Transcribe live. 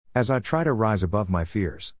As I try to rise above my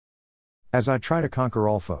fears. As I try to conquer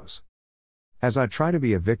all foes. As I try to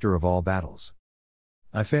be a victor of all battles.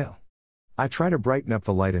 I fail. I try to brighten up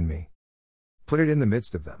the light in me. Put it in the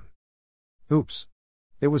midst of them. Oops.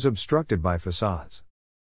 It was obstructed by facades.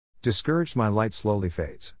 Discouraged, my light slowly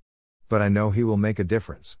fades. But I know He will make a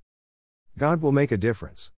difference. God will make a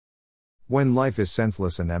difference. When life is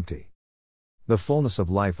senseless and empty. The fullness of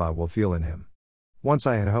life I will feel in Him. Once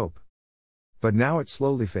I had hope. But now it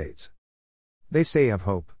slowly fades. They say have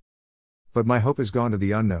hope. But my hope is gone to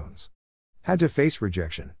the unknowns. Had to face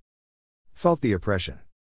rejection. Felt the oppression.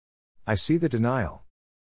 I see the denial.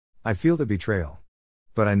 I feel the betrayal.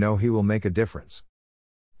 But I know He will make a difference.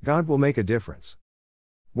 God will make a difference.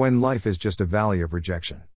 When life is just a valley of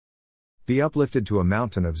rejection. Be uplifted to a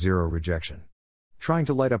mountain of zero rejection. Trying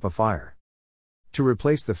to light up a fire. To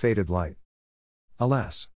replace the faded light.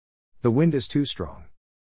 Alas. The wind is too strong.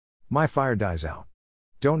 My fire dies out.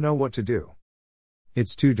 Don't know what to do.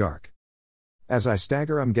 It's too dark. As I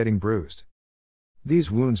stagger, I'm getting bruised. These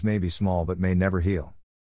wounds may be small but may never heal.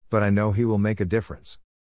 But I know He will make a difference.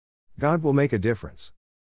 God will make a difference.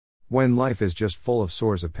 When life is just full of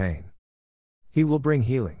sores of pain. He will bring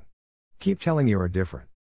healing. Keep telling you are different.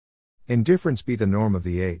 Indifference be the norm of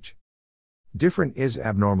the age. Different is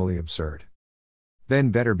abnormally absurd.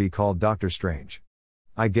 Then better be called Dr. Strange.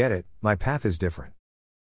 I get it, my path is different.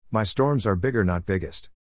 My storms are bigger, not biggest.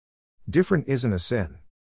 Different isn't a sin.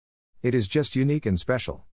 It is just unique and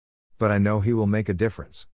special. But I know He will make a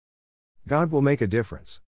difference. God will make a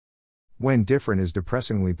difference. When different is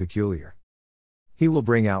depressingly peculiar. He will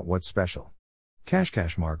bring out what's special.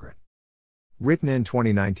 Kashkash Margaret. Written in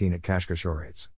 2019 at Kashkashorates.